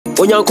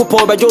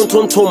Onyankopon bejo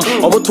ntontom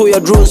omoto ya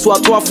drone so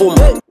ato afom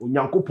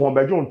Onyankopon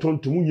bejo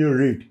ntontom nye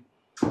raid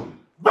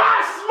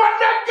Bas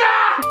manega.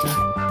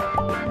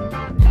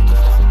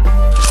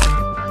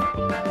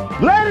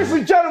 Ladies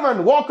and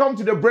gentlemen, welcome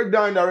to the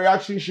Breakdown and the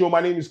Reaction Show. My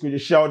name is Kuji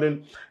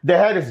Sheldon. The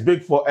head is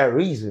big for a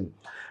reason.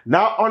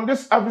 Now, on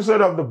this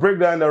episode of the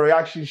Breakdown and the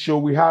Reaction Show,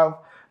 we have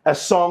a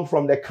song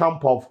from the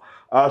camp of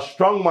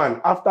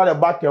Strongman. After the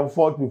back and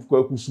forth with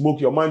Kweku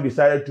Smoke, your man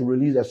decided to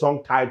release a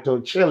song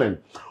titled Chillin'.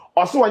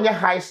 Also on your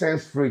high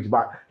sense fridge,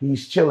 but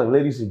he's chilling,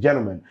 ladies and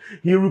gentlemen.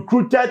 He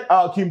recruited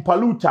King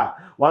Paluta,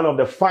 one of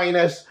the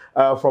finest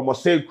from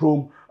Mosaic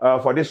Room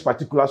for this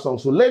particular song.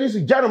 So, ladies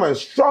and gentlemen,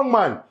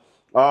 Strongman,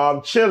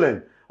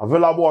 Chillin',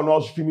 available on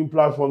all streaming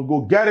platforms.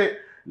 Go get it.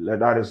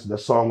 That is the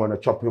song on the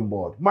chopping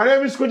board. My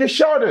name is Kuji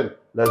Sheldon.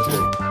 Let's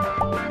go.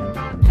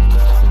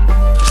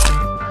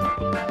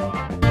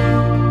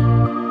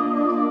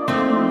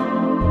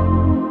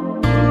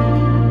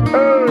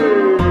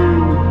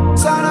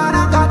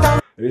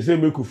 They say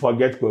make you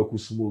forget Kweku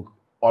Smoke.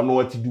 Or no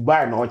what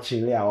Dubai no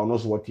Chile or no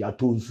what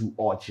Atonsu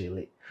or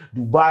Chile.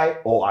 Dubai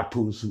or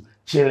Atonsu.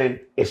 Chilling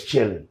is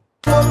chilling.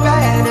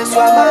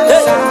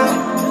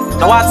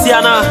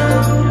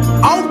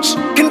 Ouch!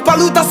 King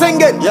Paluta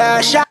singing.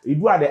 Yeah, it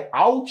was the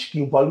ouch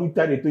King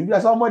Paluta. They told you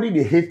somebody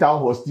they hate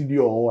out her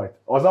studio or what?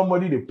 Or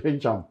somebody they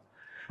pinch him.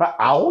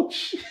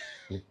 Ouch!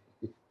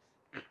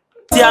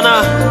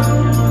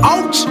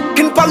 Ouch!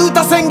 King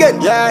Paluta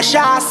singing. Yeah,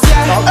 shas.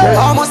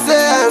 Almost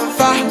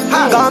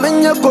come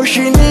in your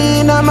cushion.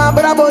 I'm a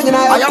bravo. I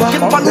am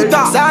King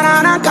Paluta.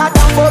 Sanana kata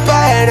for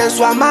bed and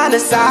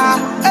swamanesa.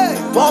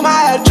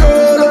 Mama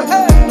cholo,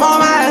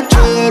 mama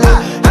cholo.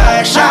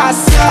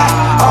 Shas.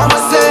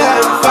 Almost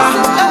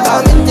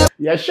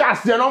yeah,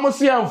 shas. They almost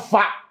say I'm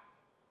fat.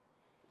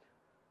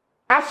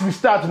 As we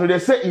start, they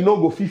say you know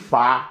go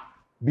FIFA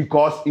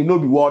because you know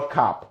the World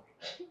Cup.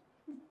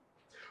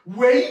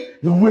 Wait.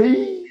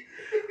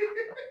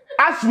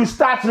 As we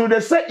start, they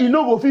say you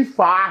know go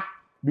FIFA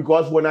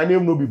because when I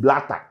name no be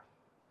blatter.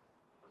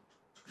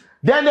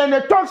 Then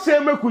they talk say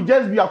me could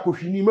just be a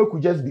koshini, me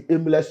could just be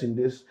aimless in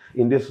this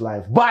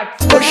life. But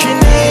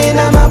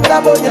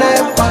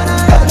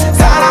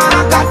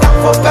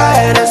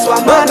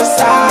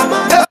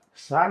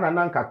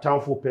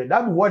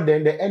that be what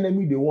then the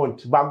enemy they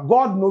want. But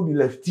God no be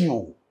left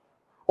you.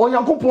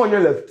 Onyankopon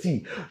your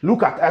lefty.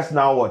 Look at us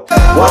now. What?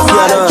 What's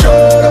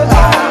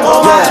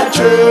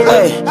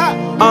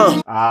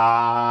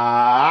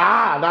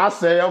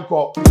that's a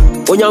yoko.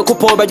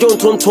 Onyankopon bejo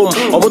ntontom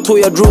omoto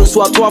ya drone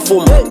so ato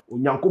afom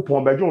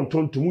Onyankopon bejo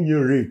ntontom nye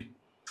raid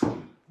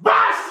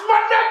Bas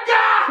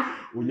manega.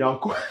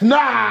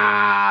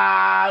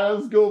 Nah,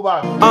 let's go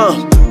back.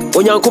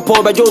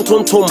 Onyankopon bejo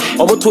ntontom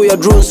omoto ya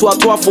drone so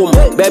ato afom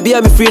baby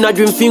am free na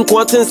dwemfin ko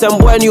atensem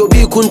boy ne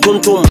obi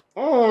kuntontom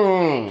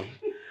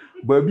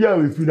Baby,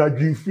 I'm if you not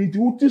drink fit,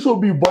 you so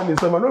be born in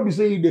someone. Not be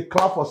saying they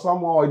clap for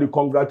someone or they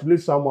congratulate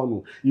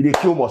someone. They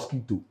kill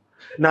mosquito.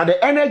 Now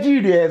the energy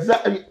there is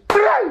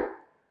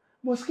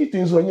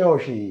mosquitoes on your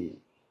she.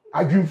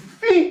 I drink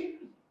fit.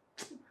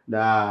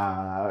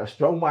 Nah,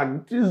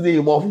 Strongman. Tuesday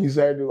off he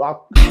said.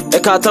 E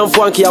ka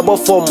tamfo anke abo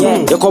form.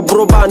 E ko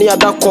broba ni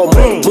adakom.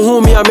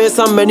 Muhu mi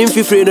amesa manim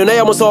fifre no na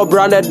yam so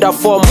branded da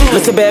form. Me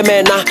se be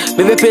me na,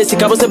 me be pesi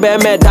ka mo se be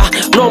me da.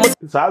 No mo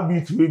sa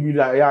beat we be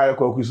that yeah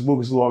Kweku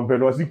Smoke so on pe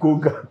no si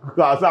konka.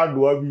 Sa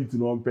do beat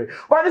no on pe.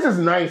 But this is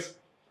nice.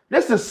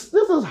 This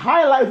is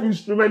high life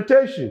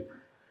instrumentation.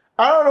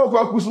 I don't know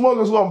Kweku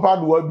Smoke so on pa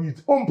do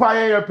beat. On pa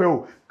yen pe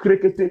o.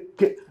 Krekete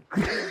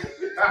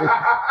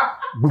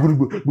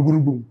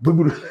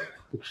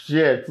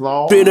shit,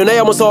 no. No na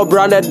yam so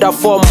branded da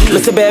form. Me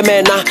se be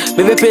me na,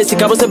 me be pesi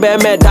ka mo se be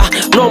me da.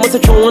 No mo se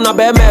twon na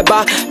be me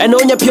ba. E no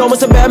nya pio mo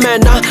se be me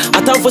na.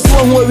 Atamfo so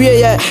ho awie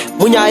ye.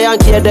 Munya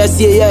yanke da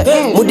sie ye.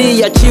 Mudi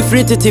ya chief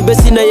titi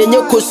besi na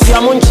yenye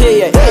kosua mo nche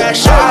ye.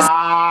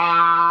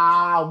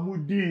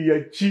 Mudi ya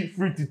chief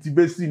titi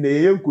besi na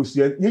yenye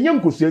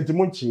kosua ti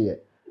mo nche ye.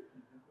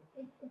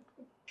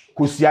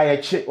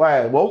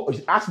 Well,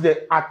 as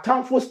the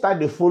Atamfo start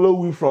to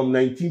follow you from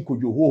 19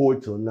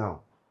 Kojoho till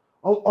now.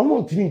 I'm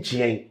not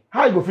thinking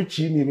how you go fit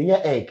cheat me your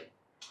egg.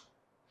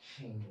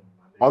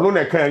 I don't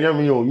know can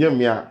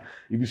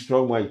you be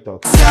strong when you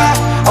talk.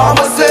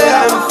 Almost say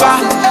I'm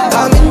fat.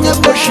 I'm in your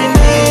pushing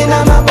in.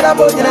 I'm a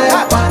bravo.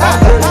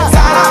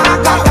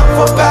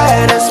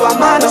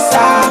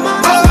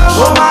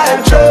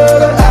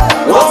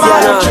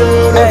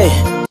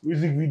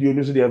 Music video,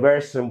 they are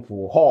very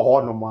simple.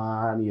 How no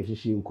man, you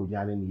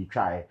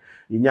try.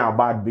 You know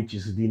bad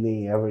bitches,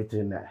 dinner,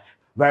 everything.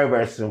 Very,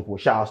 very simple.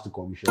 Shout out to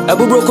Commission.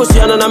 Ebu broko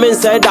siana na men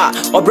said that.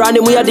 Obrani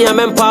mu ya de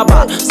amen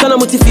papa. Sana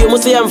mutifi mu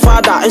say am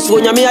father. Enso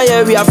nyame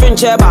ya we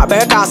afenche ba.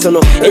 Be cash no.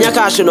 Enya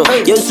cash no.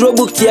 Yensuro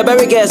book tie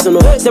be guess no.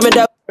 Se me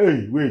da.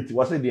 Hey, wait.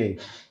 What's it there?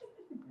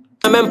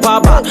 Amen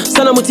papa.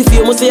 Sana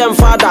mutifi mu say am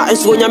father.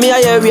 Enso nyame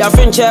ya we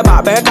afenche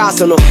ba. Be cash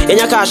no.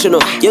 Enya cash no.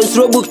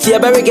 Yensuro book tie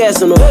be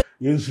guess no.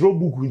 Yensuro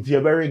book with tie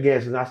be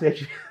guess na say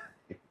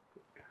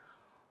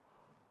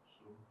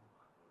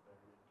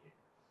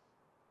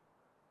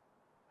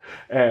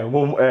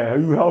Mom,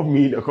 you help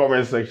me in the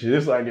comment section.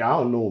 This idea, I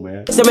don't know,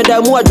 man. Say me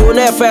that more do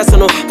na first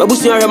no. My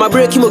busi on my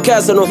break him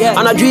case no.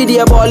 And I dream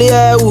the ball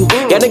yeah.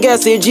 Get the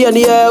gas AG and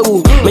yeah.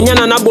 Me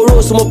nyana na borrow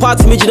so mo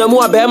party me gina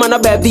mo abema na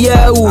baby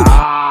yeah.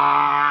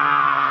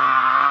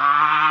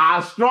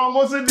 Strong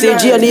was it?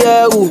 AG and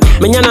yeah.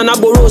 Me nyana na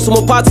borrow so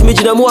mo party me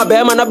gina mo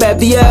abema na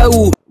baby yeah.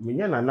 Me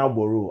nyana na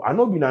borrow. I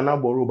know be na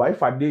borrow, but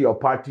if I day your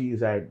party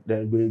inside,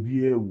 then baby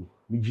yeah.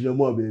 Me gina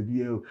mo baby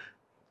yeah.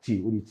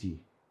 Tea, what it?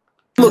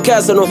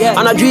 Mukasano,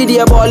 and I dream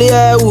the ball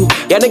yeah.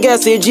 Get the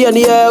gas AG and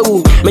yeah.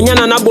 Me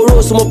nyana na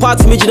borrow so mo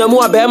party me gina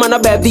mo abema na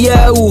baby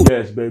yeah.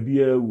 Yes, baby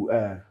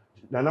yeah.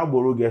 Nana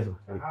borrow guess.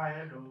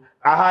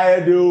 I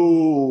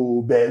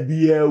do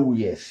baby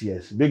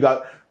yes. Big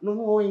up.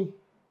 No.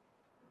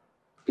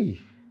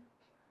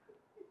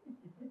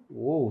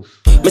 Whoa.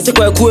 Mr.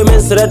 Kwaku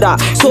men sreda.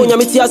 So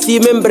nyamiti asi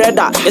men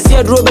breda. You see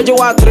a draw beje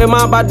wa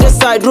trema, but this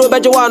side draw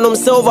beje wa nom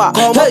silver.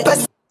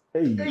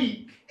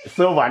 Hey.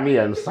 Silver ni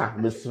ansa,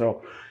 Mr.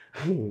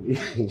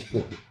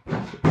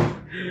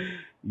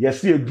 You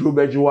see a draw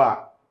beje wa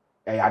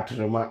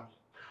trema.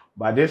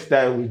 But this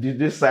time we did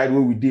this side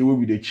where we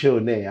the chill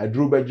there. I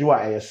drew beje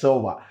wa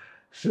silver.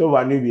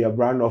 Silver need be a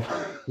brand of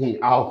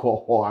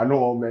alcohol. I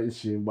know what I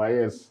mention, but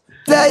yes.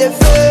 Say you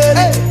feel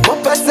it,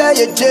 what say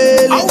you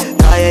jelly.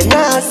 I ain't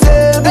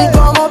say me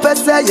come up and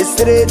say you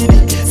straight.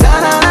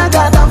 Sana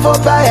got them for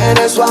pay and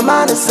that's what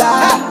man is.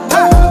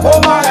 Oh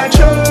my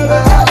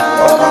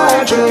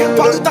children,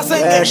 Paluta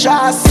singing.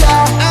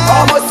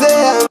 Almost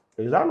say.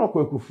 Is that not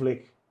Kwaku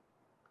Flick?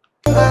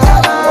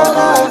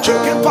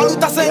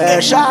 Paluta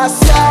singing.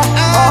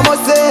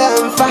 Almost say.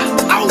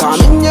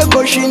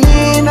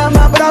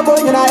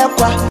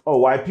 Oh,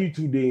 YP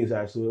 2 days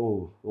I say,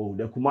 oh,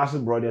 the Kumasi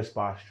brothers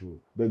passed through.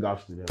 Big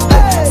ups to them.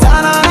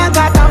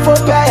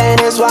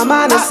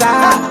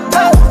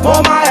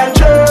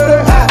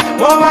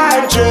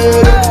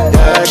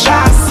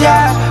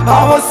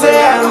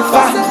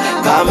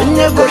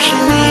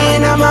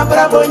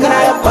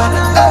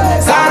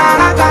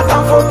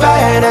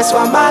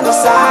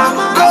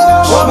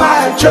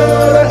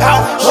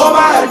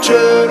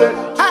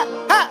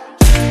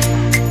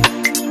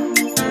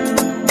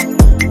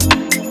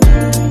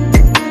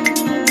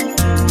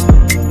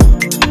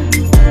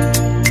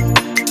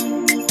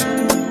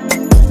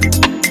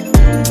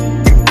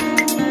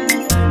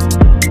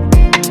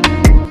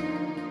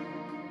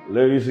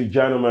 Ladies and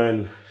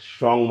gentlemen,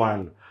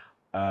 Strongman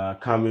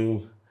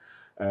coming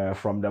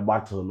from the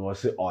battle, no,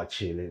 say or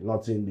chilling,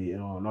 not in the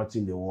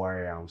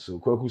warrior. So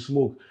Kwaku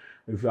Smoke,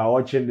 if you are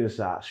watching this,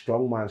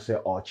 Strongman say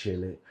or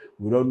chilling.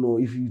 We don't know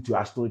if you two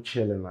are still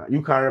chilling.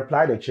 You can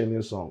reply the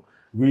chilling song.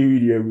 We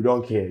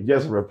don't care.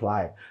 Just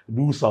reply.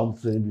 Do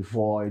something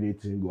before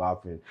anything go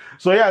happen.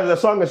 So yeah, the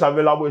song is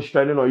available. It's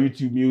trending on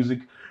YouTube Music.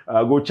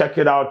 Go check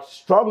it out.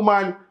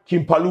 Strongman,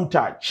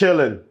 Paluta,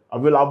 chilling.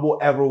 Available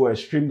everywhere.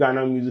 Stream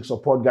Ghana music,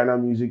 support Ghana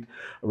music,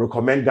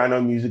 recommend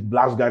Ghana music,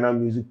 blast Ghana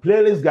music,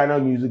 playlist Ghana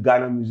music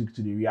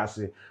to the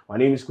Riase. My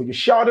name is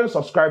Sheldon.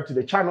 Subscribe to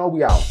the channel.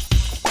 We out.